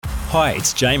Hi,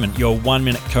 it's Jamin, your 1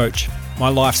 Minute Coach. My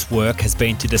life's work has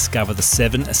been to discover the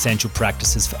 7 essential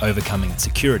practices for overcoming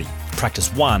insecurity. Practice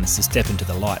 1 is to step into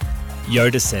the light.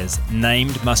 Yoda says,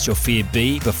 named must your fear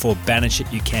be, before banish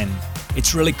it you can.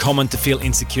 It's really common to feel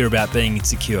insecure about being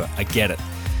insecure, I get it.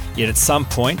 Yet at some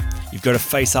point, you've got to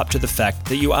face up to the fact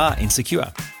that you are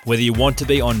insecure. Whether you want to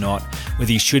be or not,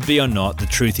 whether you should be or not, the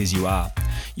truth is you are.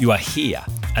 You are here.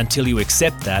 Until you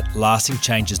accept that, lasting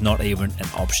change is not even an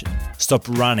option. Stop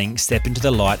running, step into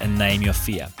the light and name your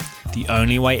fear. The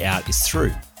only way out is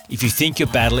through. If you think your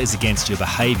battle is against your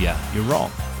behaviour, you're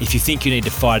wrong. If you think you need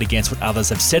to fight against what others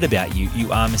have said about you,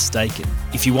 you are mistaken.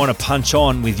 If you want to punch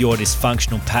on with your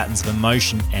dysfunctional patterns of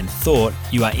emotion and thought,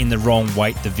 you are in the wrong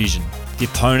weight division. The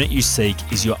opponent you seek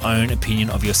is your own opinion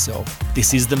of yourself.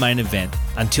 This is the main event.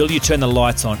 Until you turn the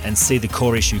lights on and see the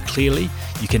core issue clearly,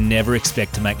 you can never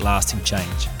expect to make lasting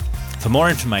change. For more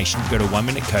information, go to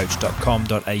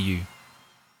oneminutecoach.com.au.